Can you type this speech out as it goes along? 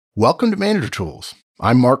Welcome to Manager Tools.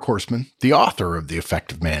 I'm Mark Horstman, the author of The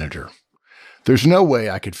Effective Manager. There's no way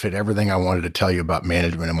I could fit everything I wanted to tell you about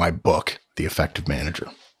management in my book, The Effective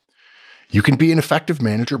Manager. You can be an effective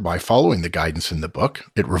manager by following the guidance in the book.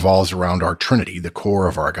 It revolves around our Trinity, the core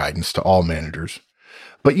of our guidance to all managers.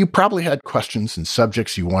 But you probably had questions and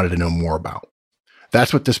subjects you wanted to know more about.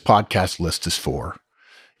 That's what this podcast list is for.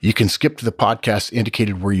 You can skip to the podcast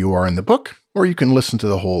indicated where you are in the book, or you can listen to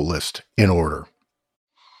the whole list in order.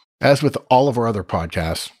 As with all of our other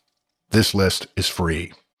podcasts, this list is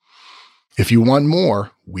free. If you want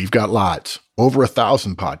more, we've got lots. Over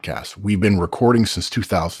 1,000 podcasts. We've been recording since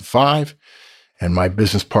 2005, and my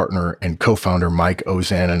business partner and co-founder Mike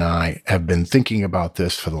Ozan and I have been thinking about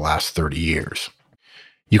this for the last 30 years.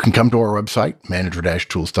 You can come to our website,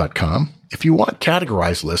 manager-tools.com. If you want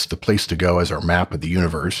categorized lists, the place to go is our map of the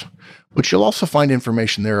universe, but you'll also find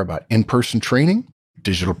information there about in-person training,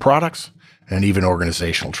 digital products, and even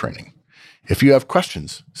organizational training. If you have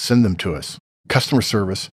questions, send them to us. Customer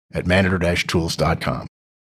service at manager-tools.com.